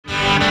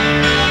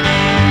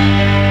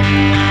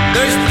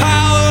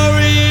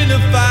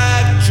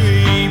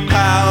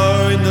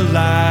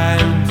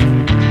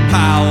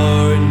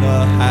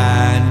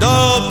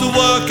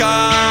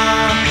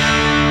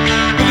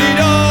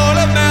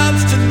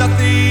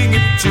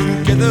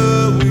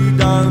Together we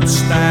don't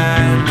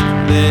stand.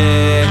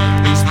 There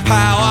is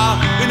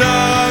power in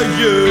our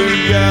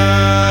union.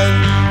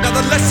 Now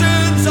the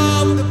lessons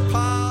of the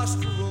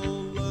past were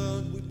all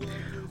learned.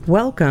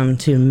 Welcome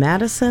to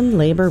Madison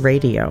Labor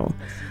Radio.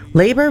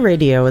 Labor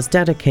Radio is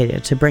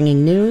dedicated to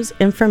bringing news,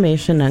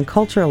 information, and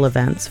cultural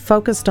events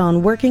focused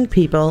on working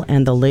people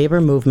and the labor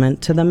movement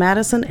to the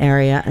Madison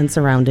area and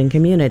surrounding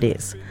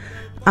communities.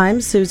 I'm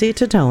Susie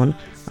Titone,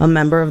 a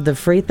member of the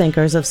Free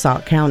Thinkers of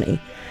Sauk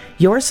County.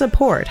 Your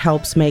support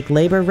helps make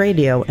Labor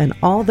Radio and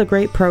all the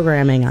great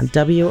programming on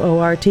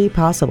WORT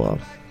possible.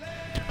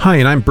 Hi,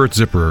 and I'm Bert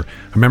Zipperer,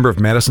 a member of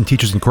Madison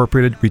Teachers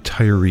Incorporated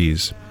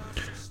Retirees.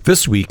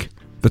 This week,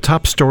 the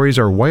top stories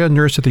are why a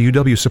nurse at the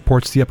UW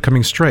supports the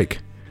upcoming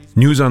strike,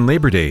 news on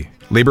Labor Day,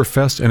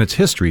 LaborFest and its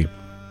history,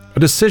 a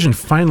decision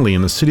finally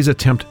in the city's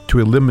attempt to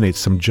eliminate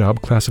some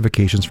job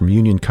classifications from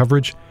union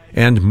coverage,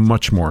 and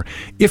much more.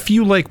 If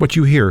you like what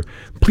you hear,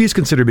 please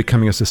consider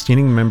becoming a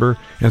sustaining member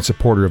and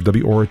supporter of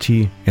WORT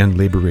and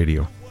Labor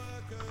Radio.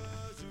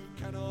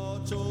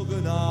 Cannot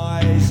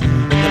organize,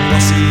 and the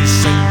bosses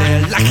send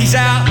their lackeys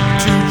out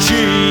to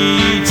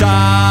cheat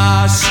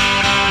us.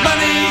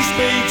 Money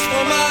speaks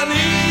for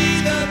money,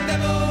 the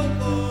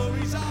devil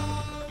worries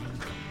on.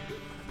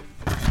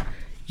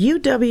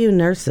 UW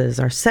nurses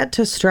are set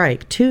to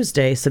strike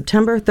Tuesday,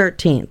 September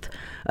 13th.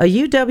 A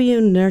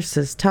UW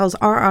nurse tells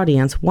our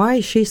audience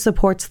why she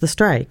supports the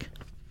strike.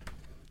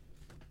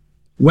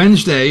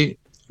 Wednesday,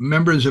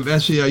 members of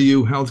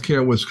SEIU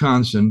Healthcare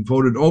Wisconsin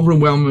voted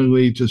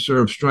overwhelmingly to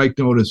serve strike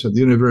notice at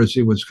the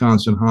University of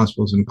Wisconsin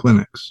hospitals and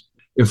clinics.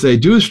 If they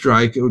do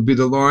strike, it would be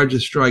the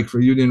largest strike for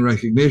union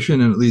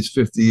recognition in at least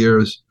 50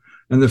 years,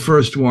 and the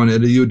first one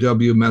at a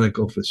UW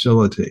medical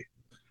facility.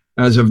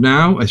 As of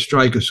now, a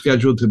strike is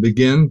scheduled to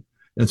begin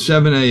at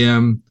 7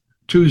 a.m.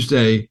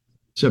 Tuesday,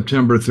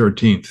 September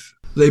 13th.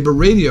 Labor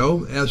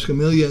Radio asked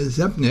Amelia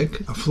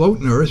Zepnik, a float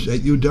nurse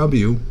at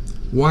UW,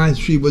 why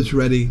she was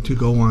ready to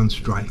go on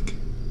strike.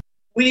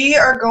 We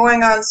are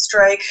going on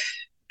strike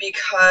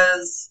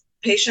because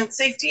patient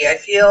safety. I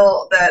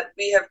feel that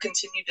we have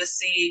continued to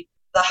see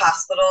the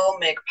hospital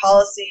make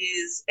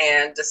policies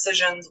and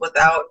decisions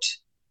without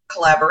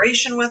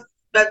collaboration with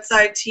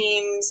bedside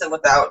teams and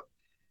without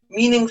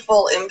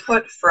meaningful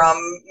input from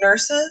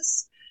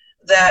nurses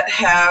that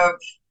have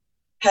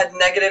had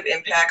negative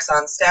impacts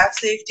on staff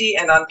safety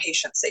and on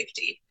patient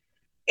safety.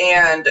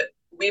 And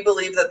we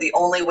believe that the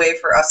only way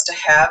for us to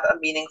have a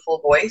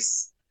meaningful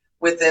voice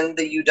within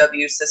the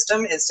UW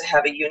system is to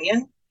have a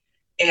union.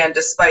 And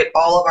despite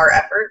all of our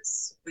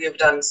efforts, we have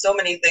done so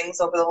many things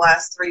over the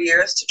last 3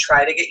 years to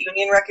try to get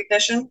union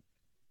recognition.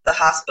 The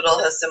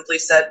hospital has simply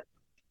said,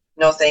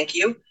 no, thank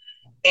you.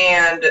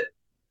 And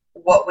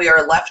what we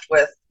are left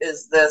with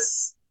is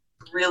this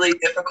really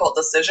difficult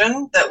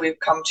decision that we've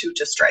come to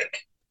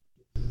strike.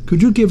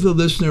 Could you give the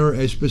listener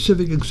a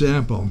specific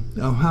example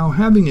of how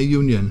having a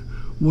union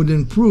would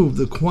improve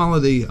the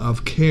quality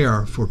of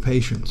care for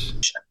patients?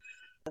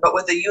 But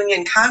with a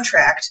union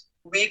contract,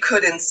 we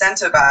could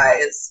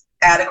incentivize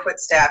adequate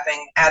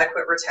staffing,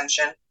 adequate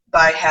retention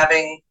by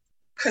having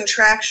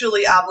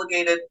contractually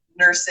obligated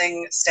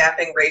nursing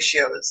staffing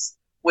ratios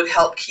would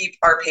help keep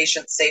our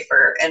patients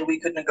safer, and we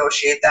could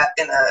negotiate that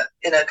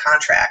in a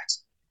contract.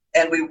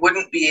 And we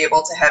wouldn't be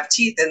able to have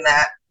teeth in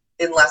that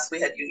unless we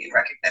had union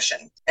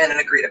recognition and an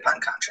agreed upon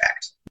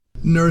contract.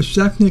 Nurse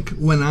Zepnik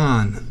went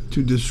on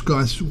to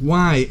discuss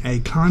why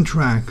a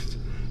contract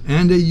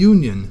and a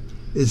union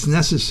is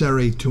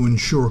necessary to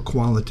ensure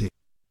quality.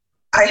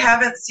 I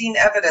haven't seen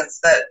evidence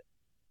that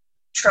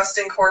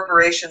trusting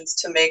corporations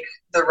to make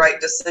the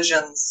right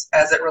decisions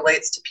as it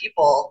relates to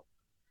people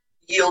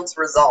yields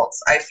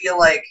results. I feel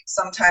like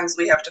sometimes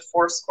we have to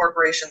force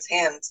corporations'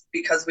 hands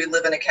because we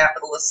live in a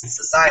capitalist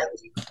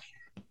society.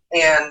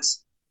 And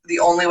the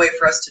only way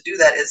for us to do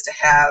that is to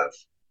have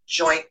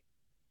joint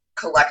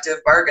collective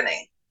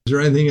bargaining. Is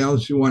there anything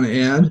else you want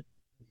to add?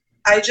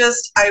 I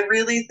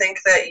really think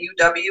that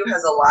UW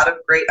has a lot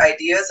of great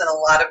ideas and a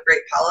lot of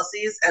great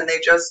policies, and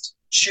they just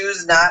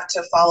choose not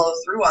to follow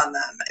through on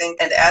them.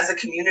 And as a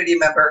community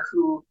member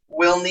who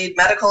will need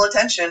medical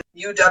attention,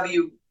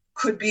 UW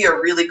could be a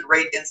really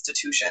great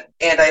institution.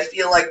 And I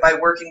feel like by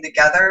working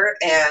together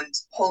and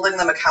holding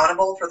them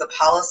accountable for the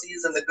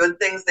policies and the good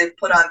things they've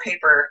put on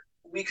paper,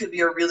 we could be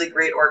a really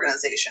great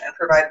organization and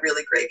provide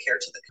really great care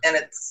to the, and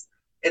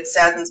it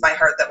saddens my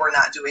heart that we're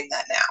not doing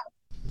that now.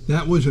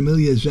 That was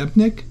Amelia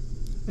Zepnik,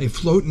 a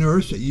float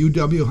nurse at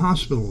UW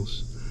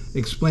hospitals,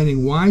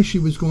 explaining why she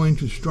was going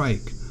to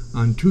strike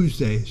on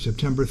Tuesday,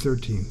 September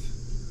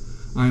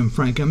 13th. I am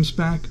Frank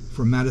Emspak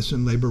for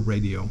Madison Labor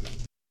Radio.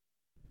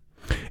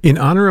 In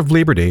honor of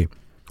Labor Day,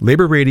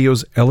 Labor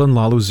Radio's Ellen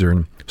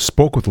LaLuzerne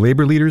spoke with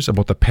labor leaders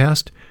about the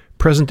past,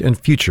 present, and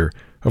future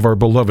of our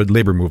beloved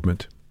labor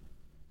movement.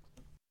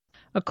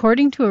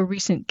 According to a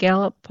recent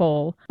Gallup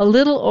poll, a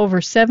little over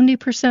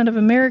 70% of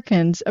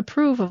Americans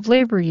approve of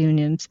labor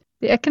unions.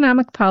 The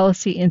Economic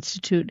Policy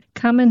Institute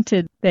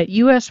commented that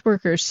U.S.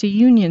 workers see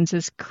unions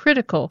as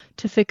critical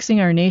to fixing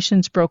our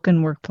nation's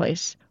broken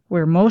workplace,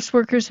 where most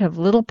workers have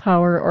little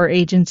power or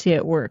agency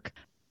at work.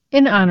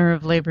 In honor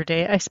of Labor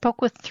Day, I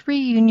spoke with 3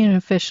 union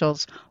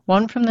officials,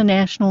 one from the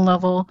national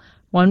level,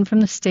 one from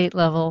the state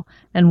level,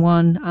 and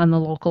one on the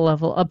local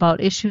level,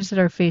 about issues that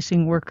are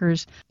facing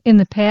workers in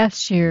the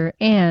past year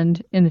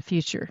and in the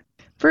future.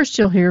 First,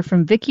 you'll hear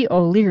from Vicki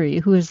O'Leary,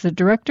 who is the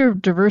Director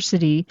of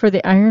Diversity for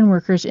the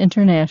Ironworkers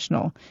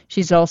International.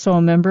 She's also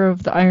a member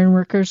of the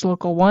Ironworkers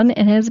Local 1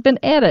 and has been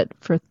at it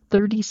for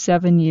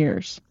 37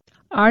 years.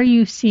 Are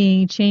you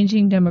seeing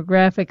changing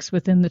demographics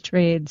within the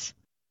trades?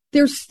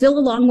 There's still a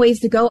long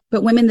ways to go,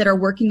 but women that are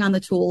working on the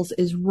tools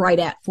is right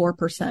at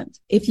 4%.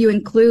 If you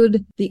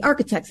include the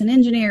architects and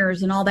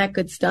engineers and all that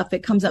good stuff,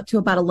 it comes up to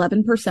about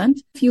 11%.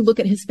 If you look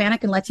at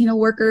Hispanic and Latino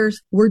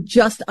workers, we're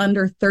just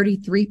under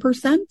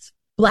 33%.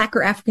 Black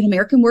or African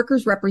American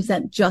workers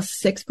represent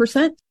just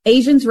 6%.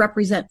 Asians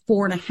represent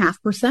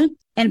 4.5%.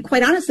 And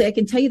quite honestly, I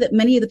can tell you that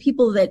many of the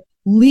people that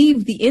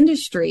leave the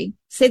industry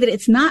say that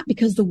it's not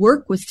because the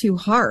work was too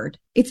hard.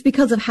 It's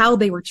because of how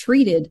they were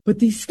treated. But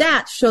these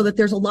stats show that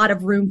there's a lot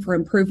of room for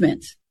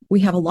improvement. We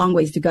have a long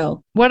ways to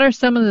go. What are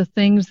some of the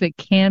things that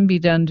can be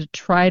done to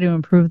try to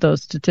improve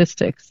those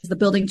statistics? The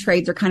building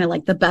trades are kind of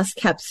like the best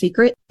kept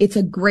secret. It's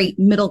a great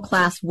middle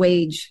class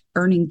wage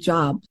earning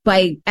job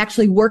by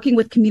actually working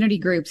with community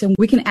groups, and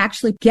we can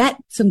actually get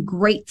some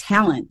great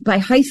talent. By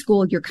high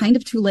school, you're kind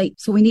of too late.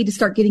 So we need to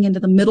start getting into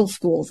the middle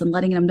schools and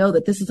letting them know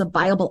that this is a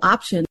viable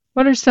option.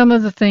 What are some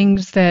of the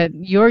things that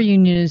your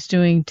union is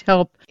doing to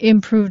help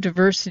improve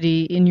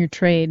diversity in your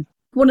trade?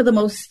 One of the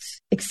most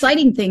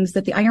exciting things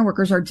that the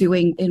ironworkers are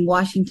doing in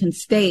Washington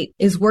State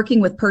is working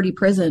with Purdy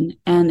Prison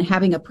and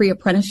having a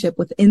pre-apprenticeship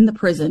within the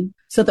prison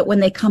so that when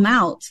they come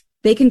out,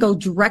 they can go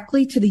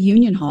directly to the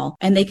union hall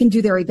and they can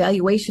do their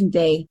evaluation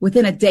day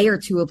within a day or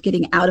two of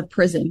getting out of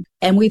prison.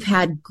 And we've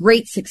had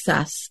great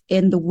success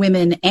in the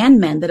women and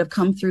men that have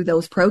come through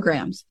those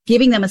programs,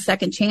 giving them a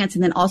second chance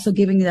and then also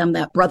giving them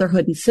that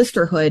brotherhood and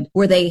sisterhood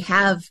where they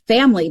have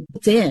family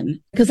built in,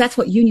 because that's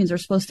what unions are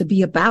supposed to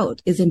be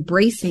about, is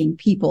embracing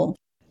people.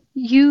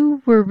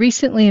 You were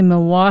recently in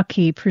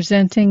Milwaukee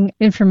presenting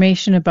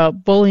information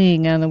about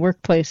bullying on the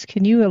workplace.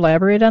 Can you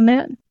elaborate on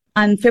that?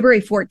 On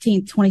February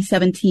 14th,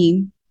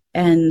 2017,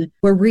 and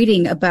we're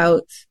reading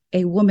about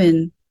a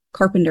woman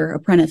carpenter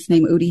apprentice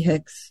named Udi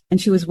Hicks, and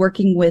she was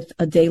working with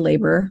a day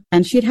laborer,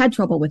 and she had had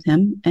trouble with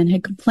him and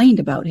had complained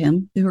about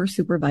him to her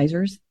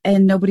supervisors,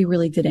 and nobody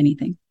really did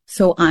anything.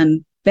 So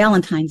on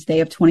Valentine's Day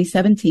of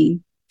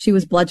 2017, she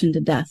was bludgeoned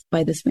to death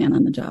by this man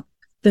on the job.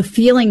 The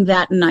feeling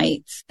that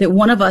night that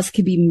one of us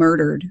could be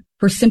murdered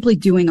for simply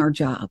doing our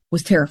job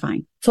was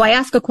terrifying. So I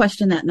asked a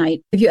question that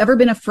night. Have you ever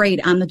been afraid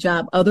on the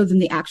job other than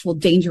the actual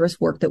dangerous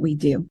work that we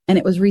do? And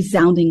it was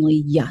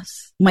resoundingly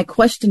yes. My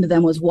question to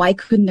them was, why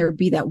couldn't there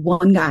be that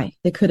one guy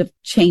that could have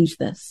changed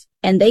this?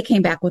 And they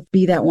came back with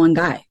be that one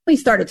guy. We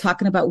started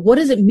talking about what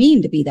does it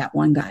mean to be that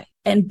one guy?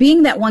 And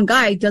being that one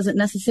guy doesn't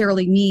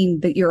necessarily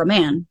mean that you're a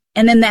man.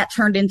 And then that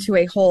turned into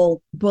a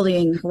whole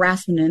bullying,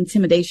 harassment, and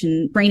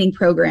intimidation training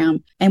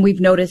program. And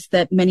we've noticed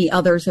that many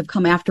others have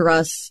come after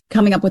us,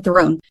 coming up with their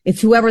own.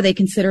 It's whoever they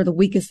consider the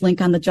weakest link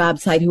on the job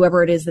site,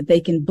 whoever it is that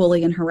they can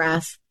bully and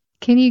harass.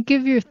 Can you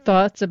give your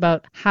thoughts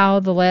about how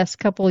the last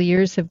couple of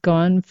years have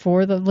gone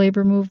for the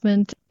labor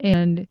movement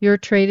and your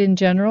trade in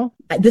general?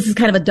 This is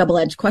kind of a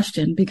double-edged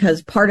question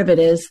because part of it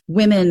is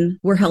women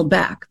were held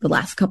back the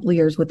last couple of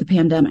years with the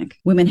pandemic.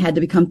 Women had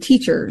to become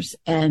teachers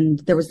and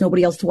there was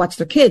nobody else to watch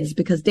their kids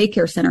because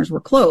daycare centers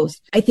were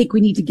closed. I think we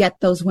need to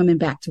get those women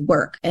back to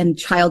work, and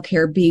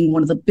childcare being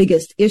one of the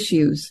biggest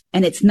issues.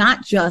 And it's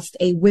not just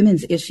a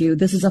women's issue.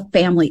 This is a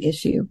family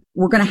issue.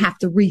 We're going to have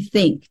to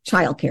rethink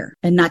childcare,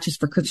 and not just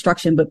for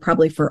construction, but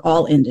probably for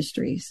all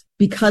industries.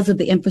 Because of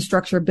the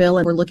infrastructure bill,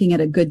 and we're looking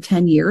at a good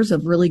 10 years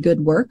of really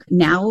good work.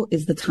 Now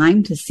is the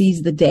time to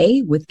seize the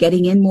day with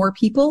getting in more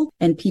people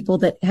and people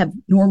that have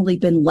normally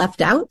been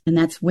left out, and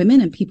that's women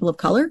and people of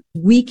color.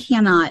 We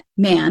cannot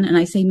man, and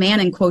I say man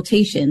in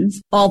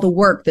quotations, all the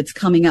work that's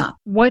coming up.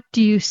 What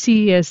do you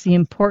see as the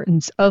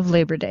importance of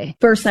Labor Day?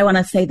 First, I want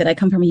to say that I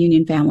come from a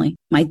union family.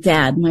 My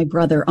dad, my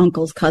brother,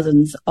 uncles,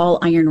 cousins, all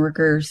iron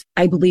workers.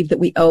 I believe that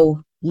we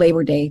owe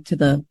Labor Day to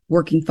the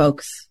working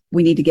folks.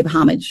 We need to give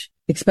homage,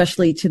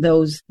 especially to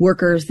those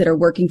workers that are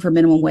working for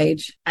minimum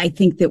wage. I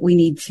think that we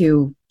need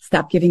to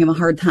stop giving them a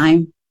hard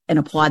time and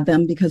applaud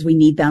them because we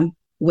need them.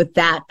 With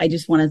that, I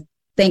just want to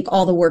thank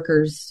all the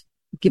workers,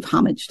 give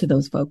homage to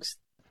those folks.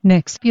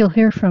 Next, you'll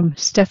hear from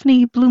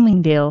Stephanie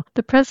Bloomingdale,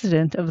 the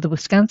president of the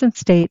Wisconsin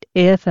State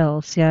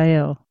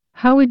AFL-CIO.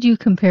 How would you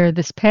compare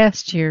this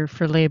past year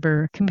for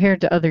labor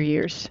compared to other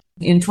years?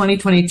 In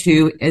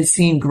 2022, has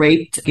seen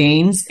great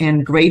gains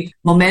and great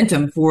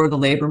momentum for the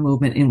labor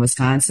movement in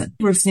Wisconsin.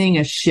 We're seeing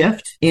a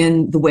shift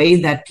in the way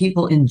that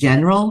people in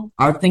general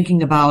are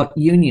thinking about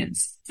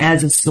unions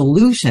as a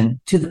solution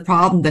to the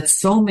problem that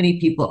so many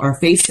people are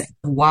facing.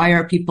 Why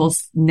are people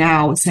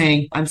now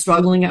saying, I'm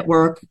struggling at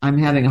work, I'm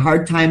having a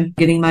hard time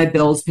getting my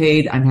bills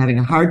paid, I'm having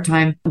a hard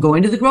time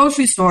going to the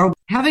grocery store?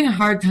 having a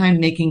hard time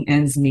making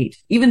ends meet.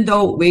 Even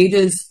though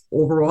wages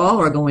overall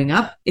are going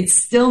up, it's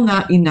still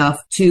not enough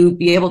to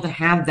be able to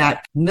have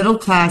that middle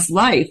class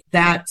life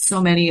that so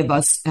many of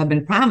us have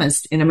been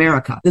promised in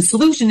America. The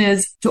solution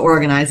is to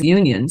organize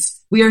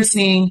unions. We are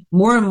seeing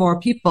more and more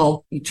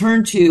people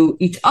turn to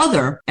each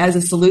other as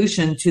a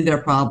solution to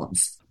their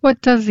problems.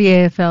 What does the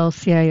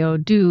AFL-CIO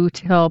do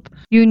to help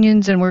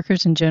unions and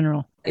workers in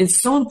general? It's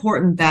so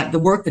important that the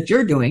work that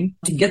you're doing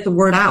to get the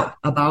word out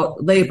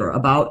about labor,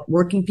 about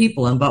working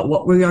people, and about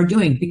what we are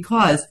doing,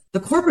 because the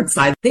corporate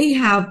side, they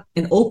have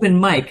an open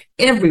mic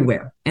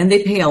everywhere and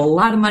they pay a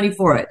lot of money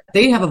for it.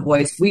 They have a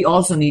voice. We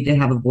also need to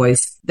have a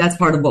voice. That's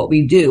part of what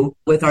we do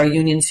with our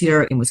unions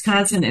here in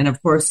Wisconsin and, of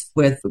course,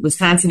 with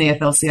Wisconsin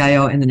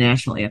AFL-CIO and the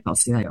National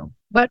AFL-CIO.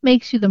 What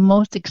makes you the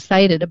most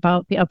excited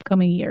about the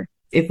upcoming year?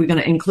 If we're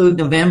going to include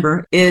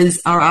November,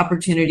 is our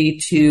opportunity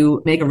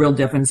to make a real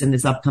difference in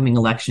this upcoming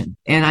election.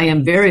 And I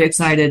am very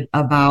excited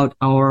about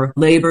our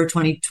Labor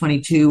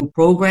 2022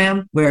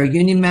 program, where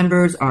union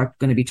members are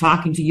going to be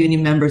talking to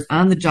union members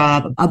on the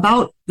job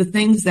about the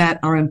things that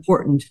are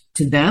important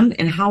to them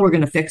and how we're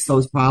going to fix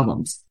those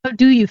problems. How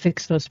do you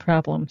fix those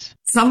problems?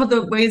 Some of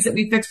the ways that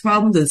we fix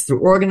problems is through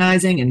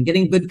organizing and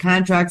getting good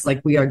contracts. Like,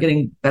 we are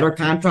getting better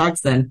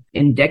contracts than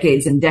in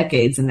decades and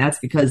decades. And that's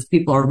because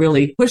people are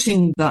really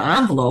pushing the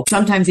envelope,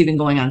 sometimes even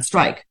going on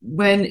strike.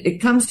 When it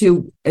comes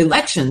to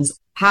elections,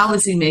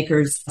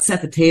 policymakers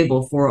set the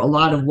table for a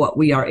lot of what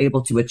we are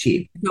able to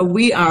achieve. So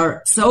we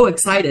are so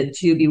excited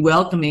to be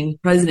welcoming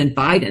President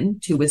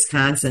Biden to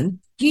Wisconsin.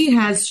 He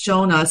has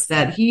shown us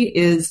that he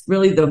is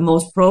really the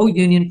most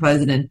pro-union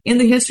president in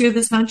the history of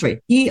this country.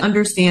 He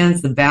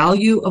understands the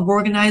value of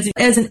organizing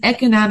as an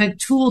economic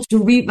tool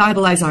to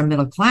revitalize our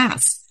middle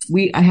class.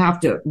 We have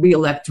to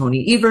re-elect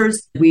Tony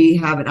Evers. We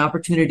have an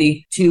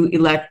opportunity to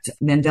elect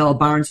Mandela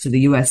Barnes to the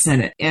U.S.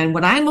 Senate. And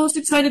what I'm most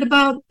excited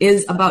about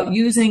is about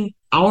using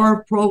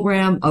our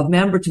program of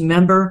member to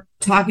member,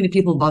 talking to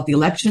people about the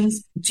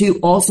elections, to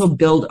also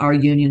build our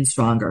union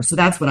stronger. So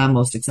that's what I'm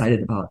most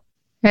excited about.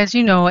 As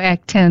you know,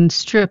 Act 10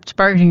 stripped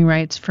bargaining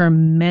rights for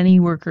many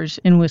workers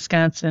in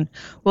Wisconsin.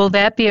 Will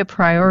that be a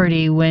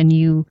priority when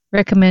you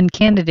recommend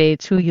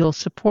candidates who you'll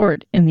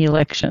support in the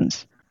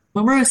elections?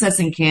 When we're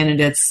assessing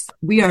candidates,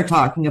 we are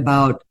talking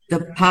about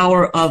the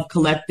power of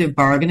collective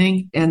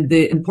bargaining and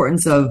the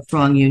importance of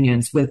strong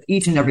unions with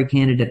each and every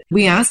candidate.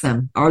 We ask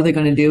them, are they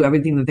going to do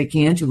everything that they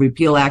can to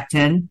repeal Act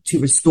 10, to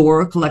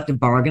restore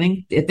collective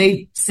bargaining? If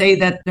they say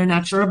that they're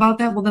not sure about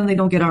that, well, then they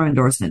don't get our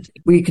endorsement.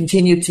 We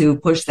continue to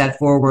push that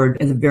forward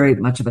as a very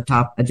much of a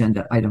top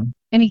agenda item.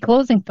 Any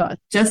closing thoughts?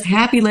 Just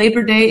happy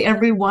Labor Day,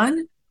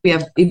 everyone. We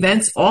have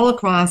events all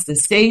across the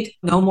state.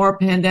 No more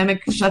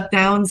pandemic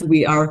shutdowns.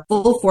 We are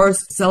full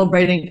force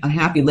celebrating a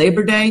happy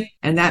Labor Day,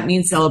 and that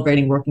means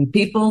celebrating working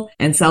people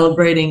and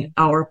celebrating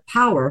our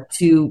power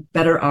to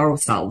better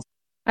ourselves.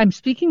 I'm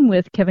speaking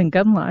with Kevin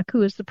Gunlock,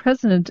 who is the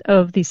president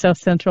of the South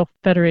Central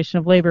Federation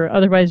of Labor,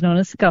 otherwise known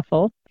as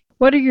SCUFFLE.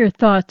 What are your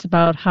thoughts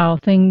about how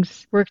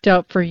things worked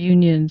out for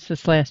unions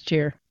this last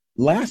year?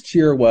 Last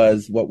year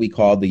was what we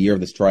called the year of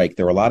the strike.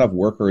 There were a lot of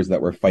workers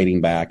that were fighting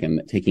back and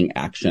taking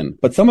action.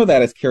 But some of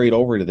that has carried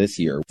over to this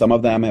year. Some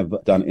of them have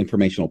done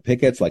informational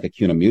pickets like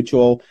Acuna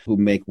Mutual, who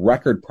make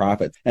record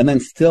profits and then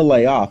still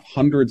lay off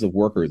hundreds of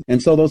workers.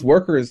 And so those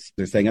workers,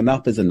 they're saying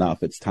enough is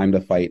enough. It's time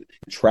to fight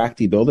tract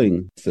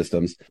building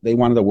systems. They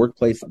wanted a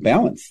workplace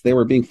balance. They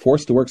were being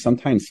forced to work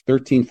sometimes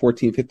 13,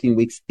 14, 15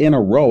 weeks in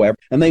a row,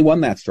 and they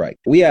won that strike.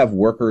 We have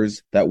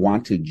workers that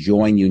want to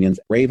join unions.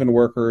 Raven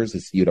workers,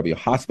 it's UW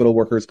hospital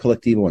workers,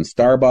 Collectivo and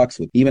Starbucks,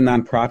 with even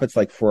nonprofits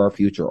like For Our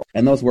Future.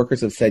 And those workers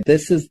have said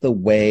this is the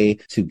way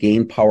to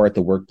gain power at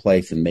the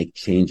workplace and make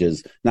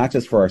changes, not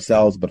just for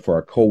ourselves, but for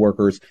our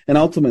coworkers and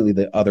ultimately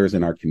the others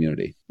in our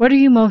community. What are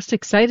you most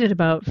excited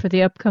about for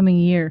the upcoming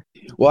year?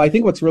 Well, I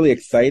think what's really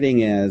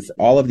exciting is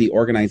all of the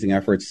organizing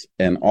efforts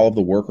and all of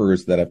the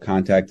workers that have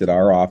contacted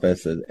our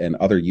office and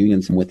other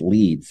unions with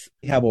leads.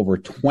 We have over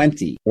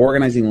 20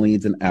 organizing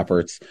leads and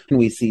efforts. And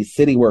we see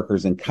city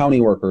workers and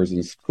county workers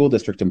and school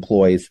district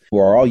employees who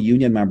are all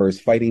union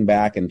members fighting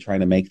back and trying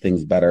to make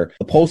things better.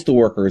 The postal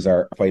workers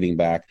are fighting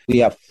back. We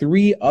have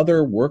 3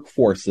 other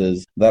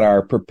workforces that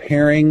are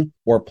preparing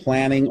or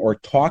planning or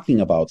talking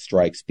about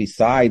strikes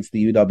besides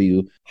the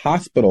UW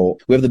hospital.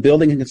 We have the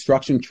building and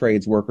construction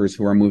trades workers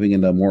who are moving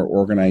into more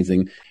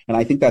organizing. And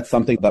I think that's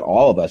something that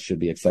all of us should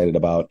be excited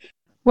about.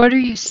 What are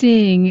you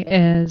seeing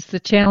as the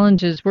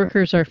challenges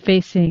workers are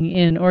facing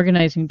in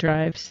organizing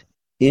drives?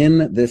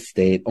 In this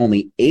state,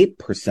 only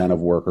 8% of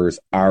workers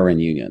are in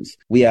unions.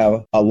 We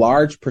have a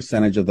large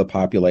percentage of the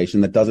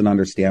population that doesn't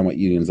understand what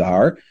unions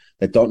are.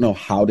 that don't know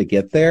how to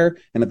get there.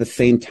 And at the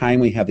same time,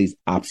 we have these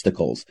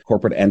obstacles.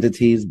 Corporate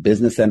entities,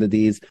 business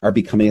entities are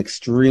becoming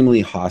extremely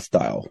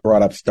hostile.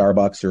 Brought up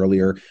Starbucks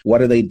earlier.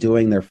 What are they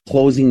doing? They're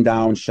closing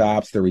down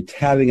shops. They're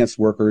retaliating against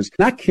workers,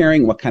 not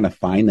caring what kind of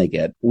fine they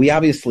get. We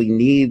obviously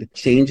need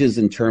changes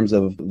in terms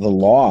of the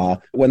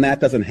law. When that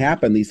doesn't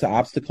happen, these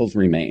obstacles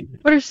remain.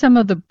 What are some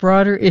of the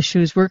broader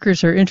issues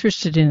workers are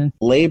interested in?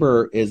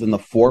 Labor is in the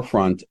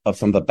forefront of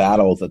some of the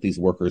battles that these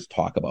workers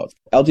talk about.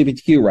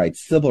 LGBTQ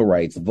rights, civil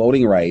rights,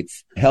 voting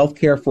rights,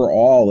 healthcare for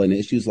all, and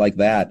issues like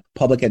that,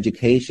 public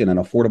education and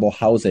affordable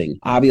housing,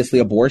 obviously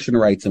abortion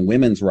rights and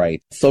women's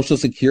rights, Social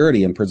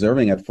Security and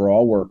preserving it for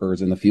all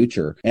workers in the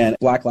future, and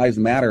Black Lives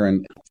Matter.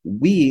 And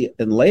we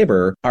in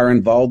labor are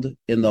involved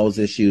in those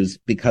issues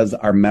because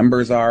our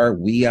members are,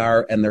 we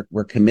are, and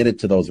we're committed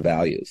to those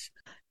values.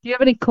 Do you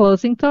have any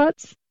closing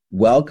thoughts?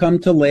 Welcome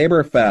to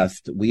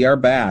LaborFest. We are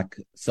back.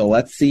 So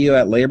let's see you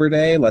at Labor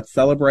Day. Let's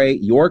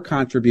celebrate your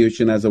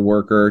contribution as a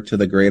worker to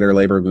the greater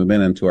labor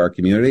movement and to our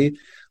community.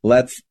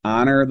 Let's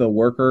honor the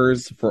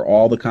workers for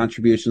all the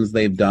contributions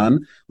they've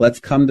done. Let's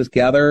come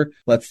together.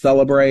 Let's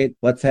celebrate.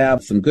 Let's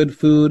have some good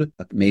food,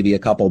 maybe a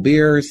couple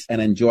beers, and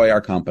enjoy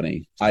our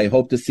company. I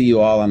hope to see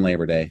you all on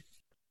Labor Day.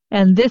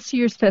 And this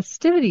year's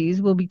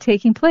festivities will be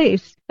taking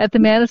place at the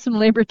Madison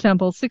Labor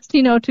Temple,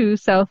 1602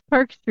 South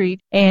Park Street.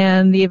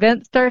 And the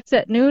event starts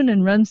at noon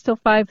and runs till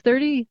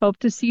 5:30. Hope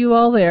to see you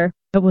all there.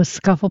 It was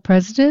Scuffle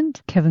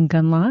President Kevin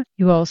Gunlaw.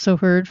 You also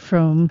heard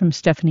from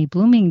Stephanie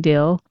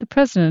Bloomingdale, the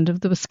president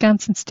of the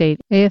Wisconsin State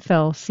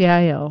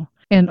AFL-CIO,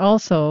 and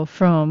also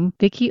from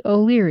Vicki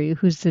O'Leary,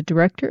 who's the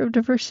Director of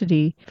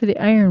Diversity for the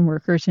Iron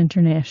Workers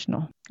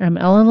International. I'm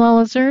Ellen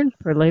Lalazern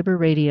for Labor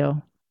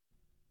Radio.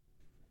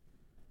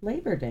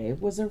 Labor Day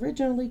was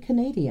originally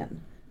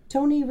Canadian.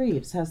 Tony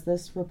Reeves has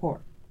this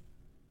report.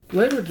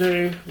 Labor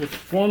Day was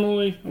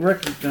formally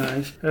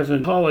recognized as a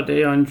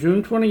holiday on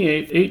June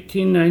 28,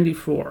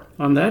 1894.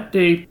 On that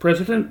date,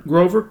 President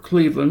Grover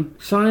Cleveland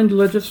signed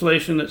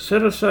legislation that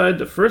set aside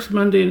the first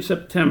Monday in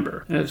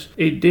September as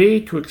a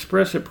day to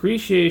express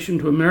appreciation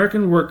to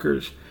American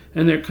workers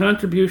and their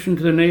contribution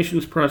to the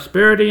nation's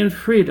prosperity and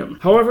freedom.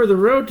 However, the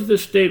road to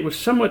this date was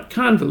somewhat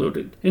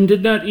convoluted and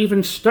did not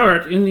even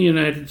start in the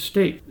United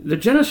States. The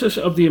genesis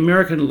of the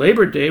American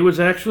Labor Day was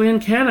actually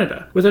in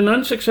Canada, with an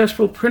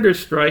unsuccessful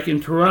printers' strike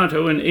in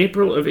Toronto in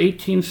April of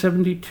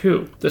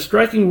 1872. The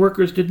striking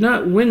workers did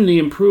not win the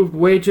improved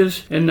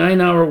wages and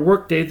 9-hour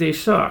workday they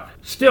sought.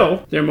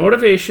 Still, their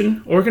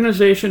motivation,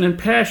 organization, and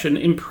passion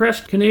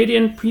impressed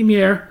Canadian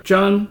Premier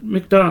John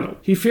Macdonald.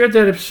 He feared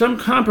that if some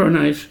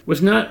compromise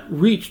was not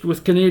reached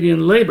with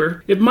Canadian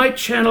labor, it might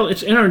channel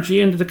its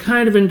energy into the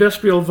kind of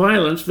industrial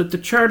violence that the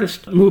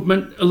Chartist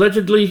movement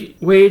allegedly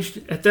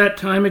waged at that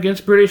time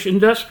against British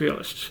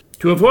industrialists.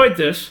 To avoid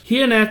this,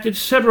 he enacted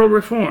several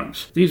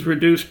reforms. These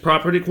reduced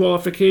property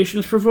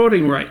qualifications for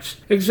voting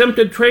rights,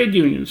 exempted trade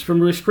unions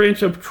from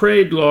restraints of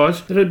trade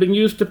laws that had been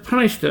used to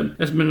punish them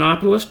as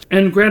monopolists,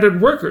 and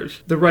granted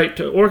workers the right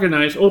to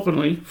organize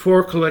openly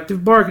for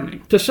collective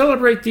bargaining. To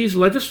celebrate these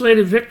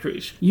legislative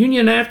victories,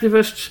 union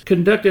activists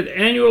conducted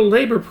annual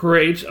labor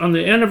parades on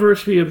the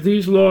anniversary of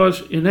these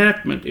laws'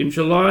 enactment in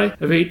July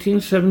of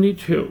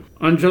 1872.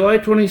 On July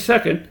 22,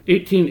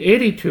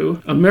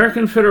 1882,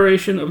 American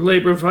Federation of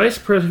Labor Vice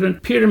President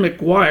Peter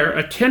McGuire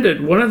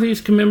attended one of these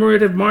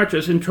commemorative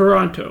marches in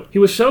Toronto. He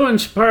was so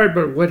inspired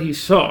by what he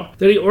saw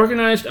that he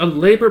organized a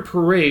labor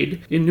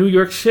parade in New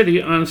York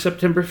City on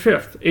September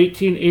 5,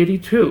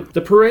 1882.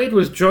 The parade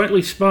was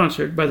jointly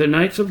sponsored by the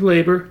Knights of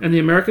Labor and the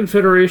American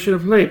Federation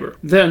of Labor,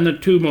 then the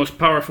two most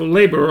powerful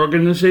labor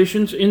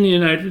organizations in the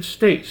United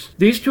States.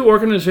 These two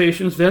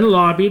organizations then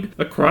lobbied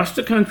across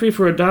the country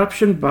for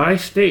adoption by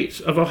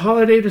states of a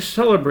holiday to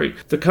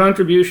celebrate the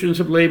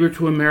contributions of labor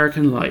to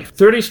American life.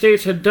 30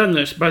 states had done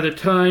this by the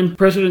time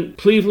President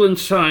Cleveland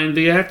signed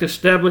the act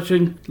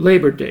establishing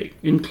Labor Day,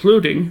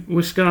 including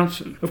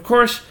Wisconsin. Of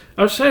course,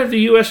 outside of the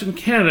U.S. and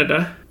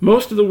Canada,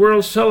 most of the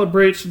world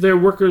celebrates their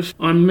workers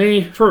on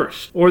May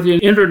 1st, or the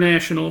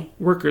International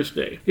Workers'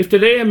 Day. If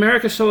today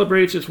America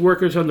celebrates its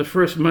workers on the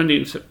first Monday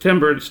in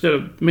September instead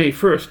of May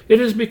 1st, it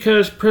is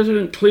because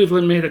President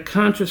Cleveland made a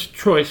conscious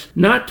choice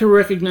not to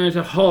recognize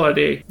a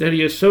holiday that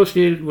he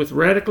associated with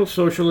radical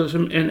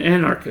socialism and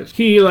anarchists.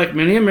 He, like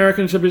many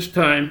Americans of his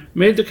time,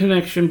 made the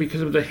connection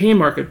because of the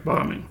Haymarket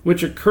bombing,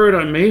 which occurred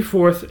on May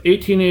 4th,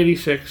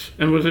 1886,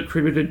 and was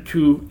attributed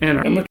to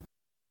anarchy.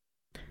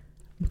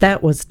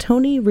 That was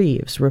Tony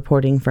Reeves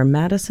reporting for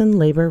Madison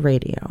Labor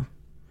Radio.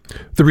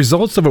 The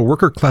results of a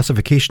worker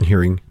classification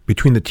hearing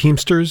between the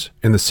Teamsters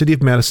and the City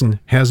of Madison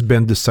has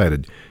been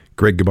decided.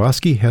 Greg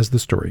Gaboski has the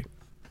story.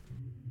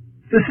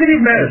 The City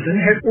of Madison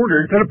had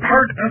ordered that a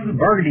part of the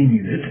bargaining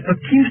unit of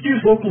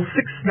Teamsters Local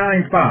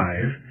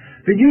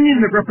 695, the union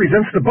that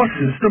represents the bus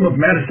system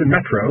of Madison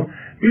Metro,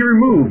 be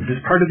removed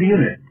as part of the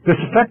unit. This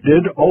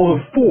affected all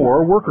of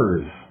 4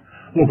 workers.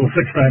 Local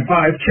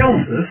 695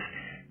 challenged this,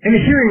 and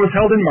a hearing was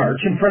held in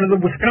March in front of the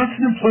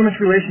Wisconsin Employment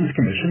Relations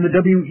Commission, the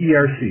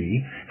WERC,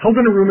 held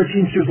in a room at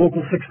Teamsters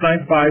Local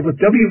 695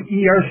 with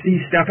WERC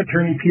staff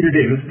attorney Peter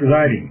Davis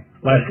presiding.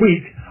 Last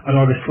week, on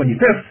August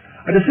 25th,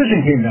 a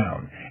decision came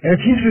down, and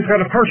the Teamsters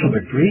got a partial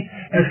victory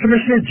as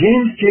Commissioner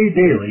James J.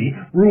 Daly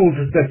ruled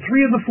that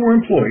 3 of the 4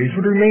 employees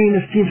would remain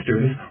as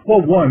Teamsters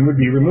while 1 would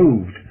be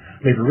removed.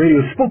 Labor Radio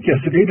spoke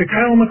yesterday to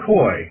Kyle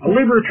McCoy, a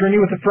labor attorney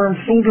with the firm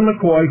Solder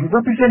McCoy who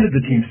represented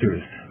the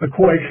Teamsters.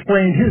 McCoy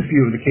explained his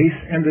view of the case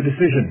and the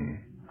decision.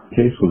 The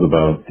case was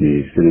about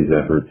the city's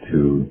effort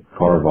to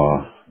carve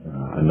off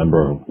a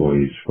number of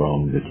employees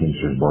from the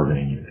Teamsters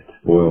bargaining unit.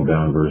 Boiled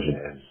down version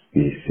is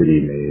the city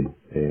made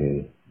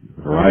a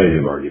variety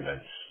of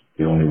arguments.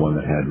 The only one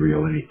that had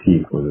any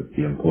teeth was that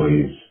the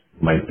employees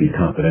might be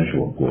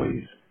confidential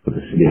employees. But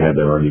the city had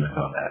their argument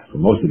on that. So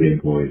most of the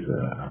employees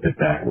are a bit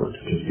backwards.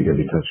 Just because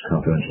you touch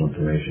confidential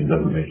information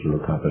doesn't make you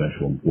a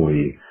confidential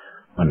employee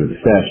under the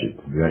statute.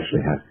 You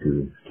actually have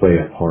to play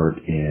a part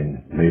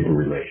in labor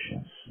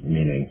relations,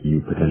 meaning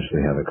you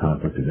potentially have a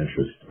conflict of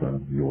interest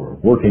from your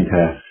working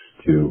tasks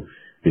to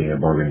being a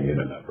bargaining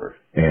unit member.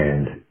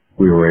 And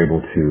we were able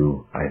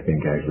to, I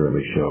think,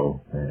 accurately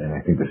show, and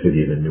I think the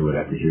city even knew it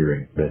after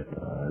hearing, that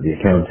the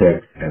account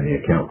tech and the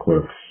account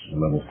clerks,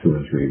 levels 2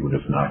 and 3, were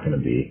just not going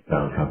to be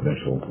found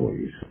confidential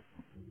employees.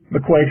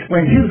 McCoy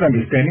explained his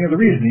understanding of the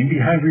reasoning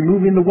behind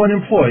removing the 1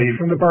 employee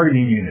from the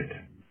bargaining unit.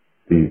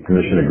 The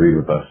commission agreed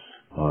with us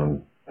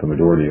on the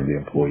majority of the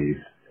employees.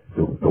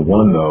 The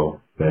one,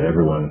 though, that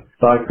everyone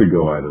thought could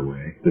go either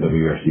way, the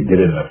WRC did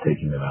end up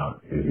taking them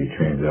out, is the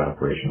Transit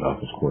Operations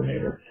Office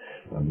Coordinator.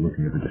 I'm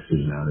looking at the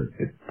decision now.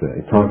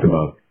 It talked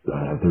about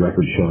the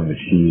record showing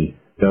that she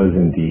does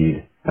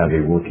indeed have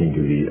a working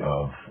duty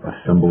of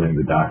assembling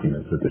the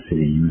documents that the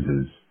city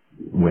uses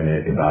when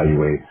it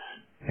evaluates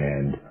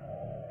and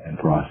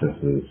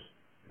processes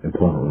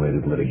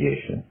employment-related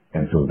litigation.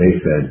 And so they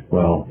said,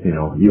 well,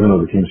 even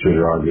though the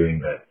Teamsters are arguing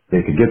that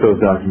they could get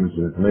those documents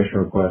with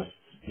information requests,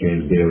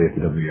 James Daly at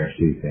the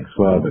WRC thinks,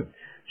 well, but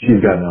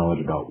she's got knowledge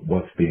about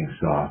what's being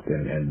sought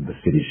and the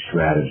city's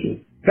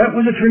strategy. That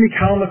was attorney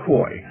Kyle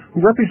McCoy,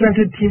 who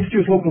represented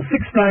Teamsters Local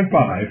 695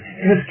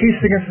 in his case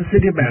against the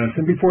City of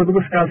Madison before the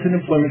Wisconsin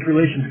Employment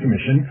Relations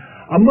Commission,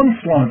 a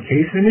months-long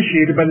case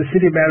initiated by the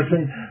City of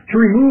Madison to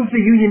remove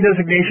the union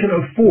designation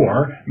of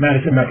 4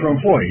 Madison Metro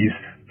employees,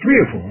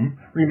 3 of whom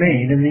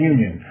remain in the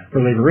union. For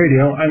Labor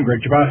Radio, I'm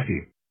Greg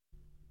Jaboski.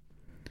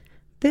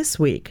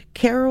 This week,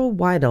 Carol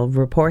Weidel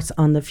reports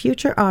on the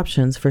future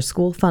options for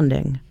school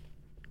funding.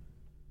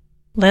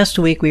 Last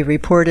week, we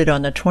reported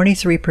on the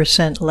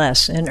 23%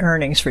 less in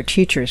earnings for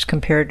teachers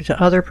compared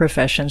to other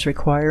professions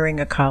requiring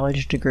a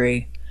college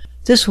degree.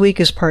 This week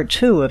is part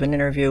 2 of an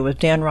interview with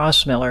Dan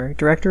Rossmiller,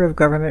 Director of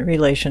Government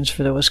Relations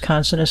for the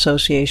Wisconsin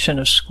Association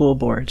of School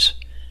Boards.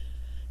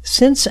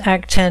 Since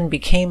Act 10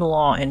 became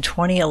law in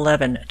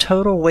 2011,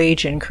 total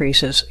wage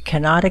increases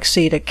cannot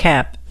exceed a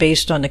cap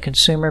based on the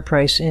Consumer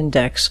Price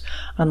Index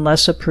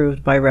unless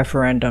approved by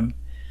referendum.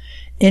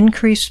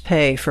 Increased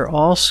pay for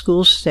all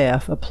school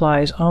staff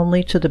applies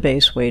only to the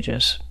base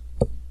wages.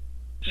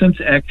 Since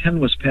Act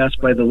 10 was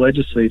passed by the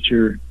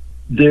legislature,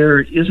 there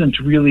isn't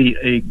really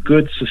a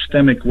good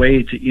systemic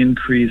way to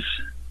increase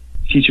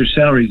teacher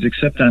salaries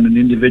except on an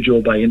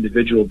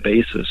individual-by-individual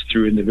basis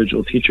through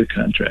individual teacher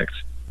contracts.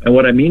 And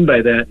what I mean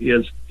by that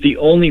is the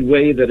only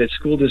way that a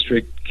school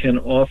district can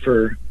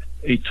offer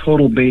a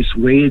total base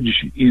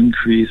wage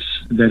increase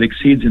that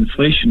exceeds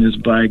inflation is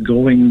by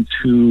going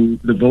to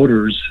the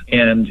voters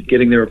and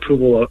getting their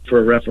approval for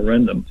a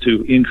referendum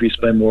to increase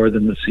by more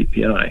than the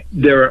CPI.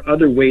 There are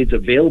other ways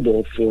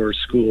available for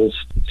schools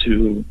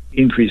to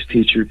increase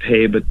teacher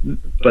pay, but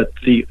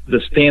the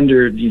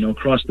standard,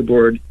 across the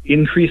board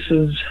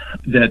increases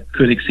that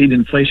could exceed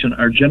inflation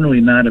are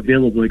generally not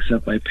available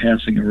except by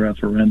passing a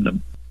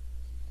referendum.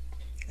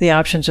 The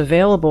options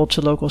available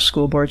to local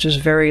school boards is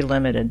very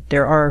limited.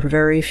 There are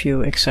very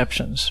few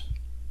exceptions.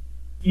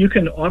 You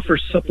can offer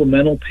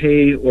supplemental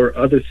pay or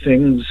other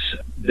things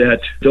that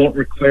don't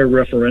require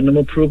referendum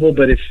approval,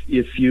 but if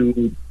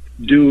you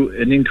do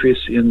an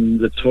increase in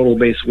the total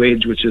base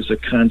wage, which is a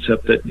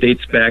concept that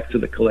dates back to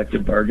the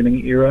collective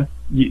bargaining era,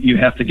 you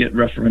have to get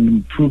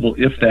referendum approval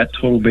if that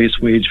total base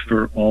wage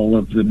for all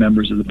of the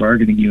members of the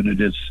bargaining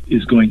unit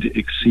is going to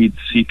exceed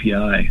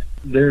CPI.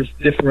 There's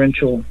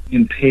differential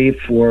in pay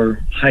for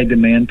high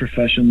demand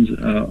professions,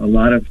 a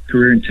lot of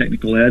career and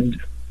technical ed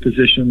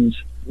positions.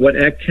 What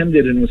Act 10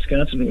 did in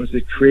Wisconsin was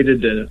it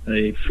created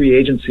a free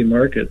agency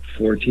market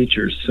for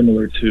teachers,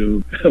 similar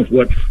to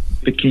what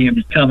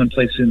became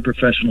commonplace in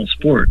professional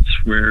sports,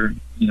 where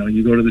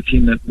you go to the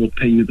team that will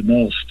pay you the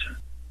most.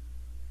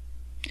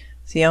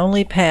 The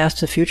only path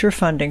to future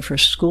funding for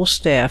school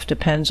staff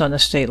depends on the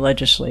state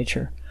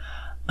legislature.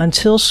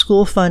 Until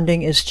school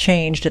funding is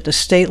changed at the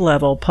state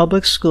level,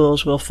 public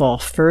schools will fall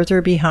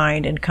further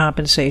behind in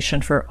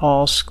compensation for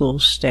all school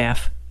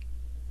staff.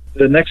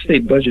 The next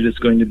state budget is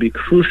going to be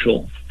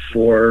crucial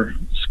for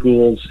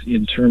schools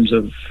in terms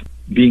of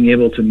being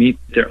able to meet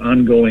their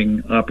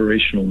ongoing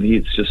operational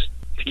needs, just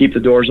to keep the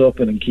doors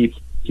open and keep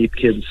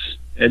kids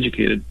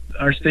educated.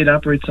 Our state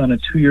operates on a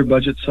 2-year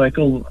budget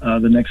cycle.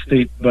 The next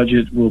state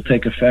budget will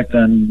take effect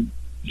on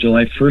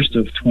July 1st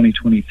of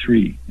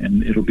 2023,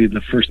 and it'll be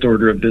the first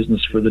order of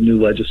business for the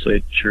new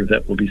legislature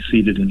that will be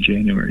seated in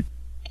January.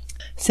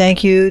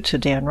 Thank you to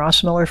Dan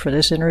Rossmiller for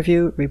this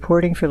interview.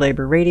 Reporting for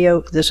Labor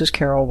Radio, this is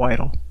Carol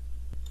Weidel.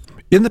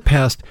 In the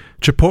past,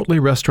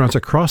 Chipotle restaurants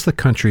across the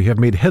country have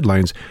made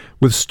headlines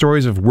with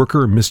stories of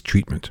worker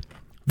mistreatment.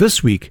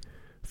 This week,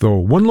 though,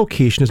 one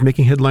location is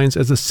making headlines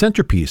as the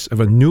centerpiece of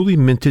a newly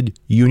minted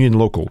union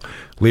local.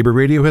 Labor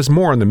Radio has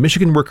more on the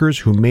Michigan workers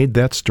who made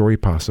that story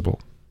possible.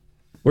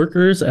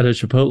 Workers at a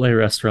Chipotle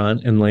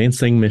restaurant in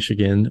Lansing,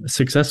 Michigan,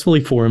 successfully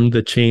formed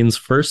the chain's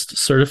first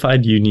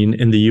certified union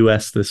in the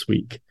U.S. this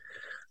week,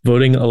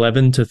 voting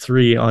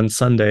 11-3 on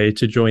Sunday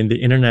to join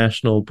the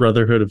International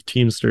Brotherhood of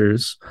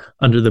Teamsters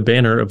under the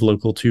banner of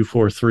Local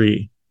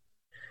 243.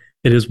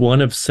 It is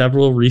one of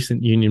several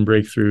recent union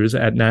breakthroughs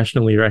at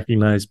nationally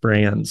recognized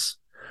brands,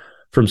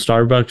 from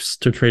Starbucks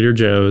to Trader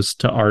Joe's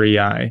to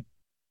REI.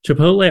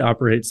 Chipotle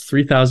operates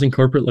 3,000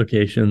 corporate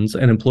locations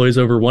and employs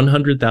over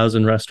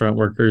 100,000 restaurant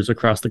workers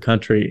across the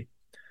country.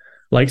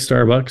 Like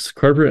Starbucks,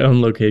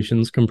 corporate-owned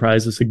locations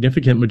comprise a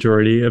significant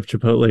majority of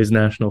Chipotle's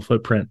national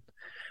footprint,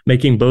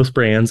 making both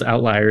brands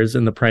outliers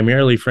in the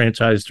primarily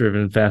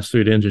franchise-driven fast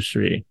food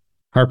industry.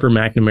 Harper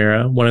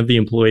McNamara, one of the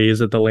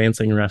employees at the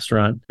Lansing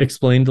restaurant,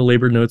 explained to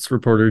Labor Notes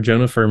reporter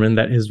Jonah Furman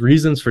that his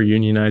reasons for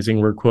unionizing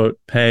were, quote,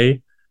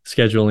 pay,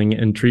 scheduling,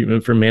 and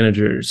treatment for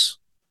managers.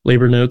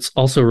 Labor Notes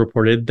also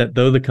reported that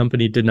though the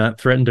company did not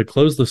threaten to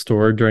close the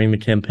store during the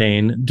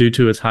campaign due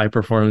to its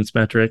high-performance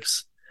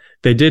metrics,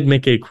 they did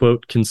make a,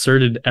 quote,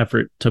 concerted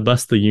effort to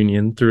bust the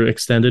union through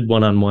extended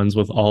one-on-ones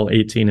with all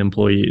 18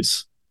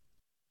 employees.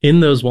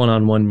 In those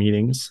one-on-one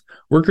meetings,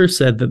 workers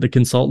said that the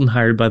consultant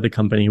hired by the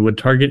company would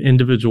target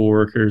individual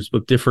workers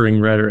with differing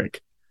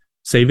rhetoric,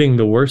 saving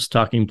the worst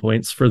talking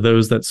points for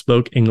those that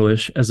spoke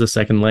English as a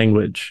second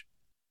language.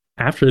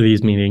 After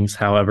these meetings,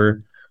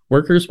 however,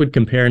 workers would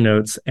compare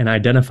notes and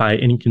identify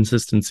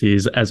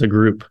inconsistencies as a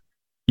group.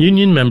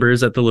 Union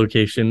members at the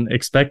location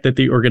expect that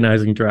the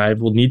organizing drive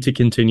will need to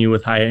continue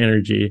with high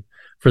energy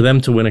for them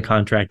to win a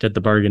contract at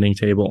the bargaining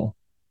table.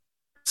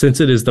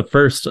 Since it is the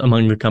first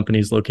among the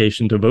company's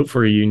location to vote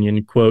for a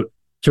union, quote,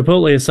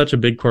 Chipotle is such a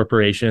big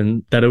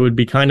corporation that it would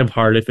be kind of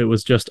hard if it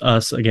was just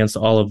us against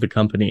all of the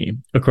company,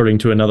 according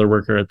to another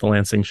worker at the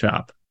Lansing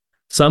shop.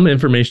 Some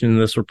information in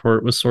this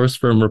report was sourced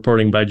from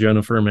reporting by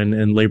Jonah Furman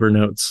in Labor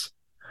Notes.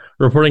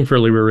 Reporting for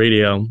Labor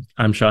Radio,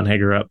 I'm Sean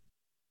Hagerup.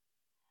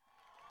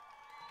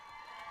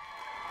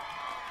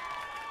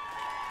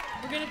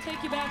 We're going to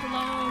take you back a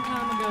long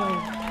time ago.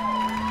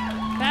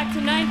 Back to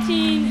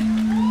 19,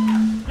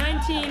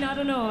 I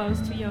don't know, I was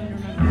too young to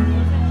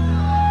remember.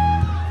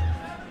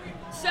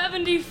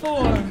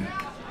 74.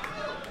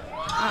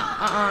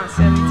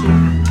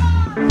 72.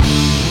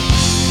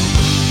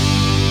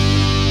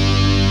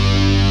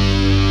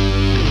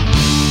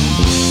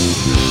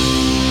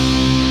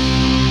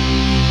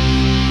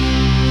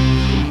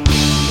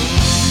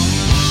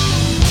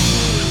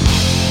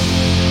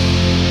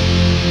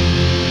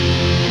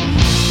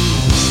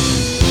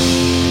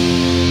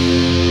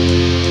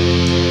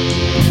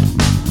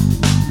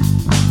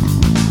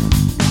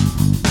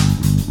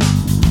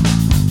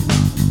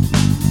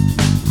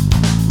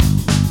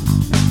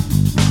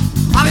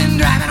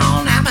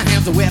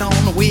 Wet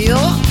on the wheel.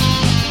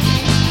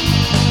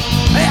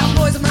 Well,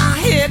 boys in my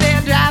head, they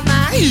drive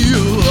my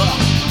heel.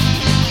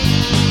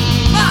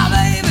 My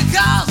baby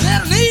calls and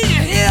I need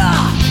you here.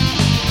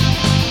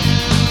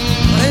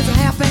 Well, it's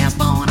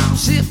 4:30 and I'm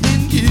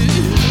shifting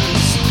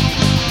gears.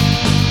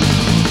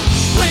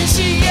 When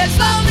she gets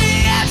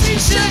lonely and she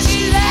says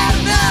she's had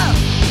enough,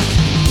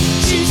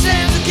 she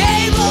sends a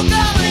cable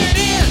coming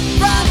in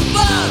from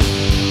above.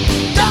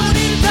 Don't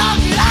need to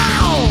talk it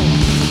out.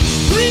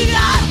 We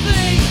got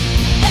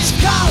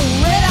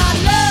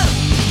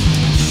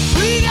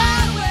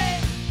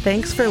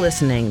Thanks for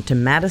listening to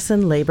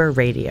Madison Labor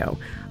Radio.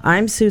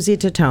 I'm Susie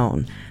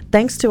Tatone.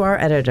 Thanks to our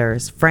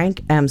editors,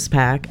 Frank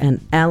Emspak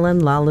and Alan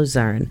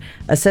LaLuzerne,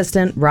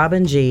 assistant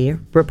Robin G.,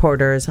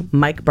 reporters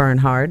Mike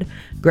Bernhard,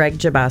 Greg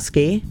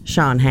Jaboski,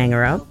 Sean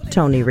Hangerup,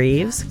 Tony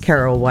Reeves,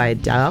 Carol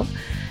Weidel,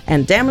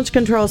 and damage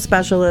control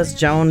specialist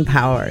Joan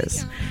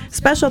Powers.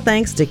 Special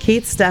thanks to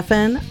Keith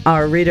Steffen,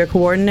 our reader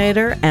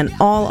coordinator, and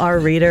all our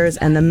readers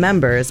and the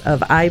members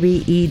of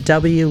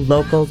IBEW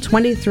Local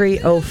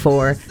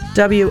 2304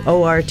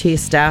 WORT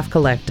Staff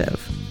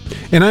Collective.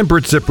 And I'm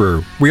Bert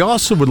Zipper. We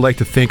also would like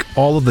to thank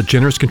all of the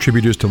generous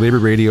contributors to Labor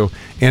Radio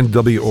and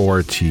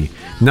WORT.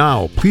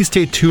 Now, please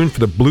stay tuned for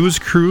the Blues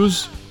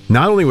Cruise,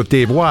 not only with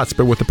Dave Watts,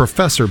 but with the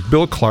professor,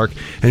 Bill Clark,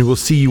 and we'll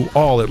see you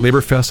all at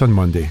LaborFest on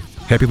Monday.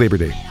 Happy Labor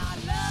Day.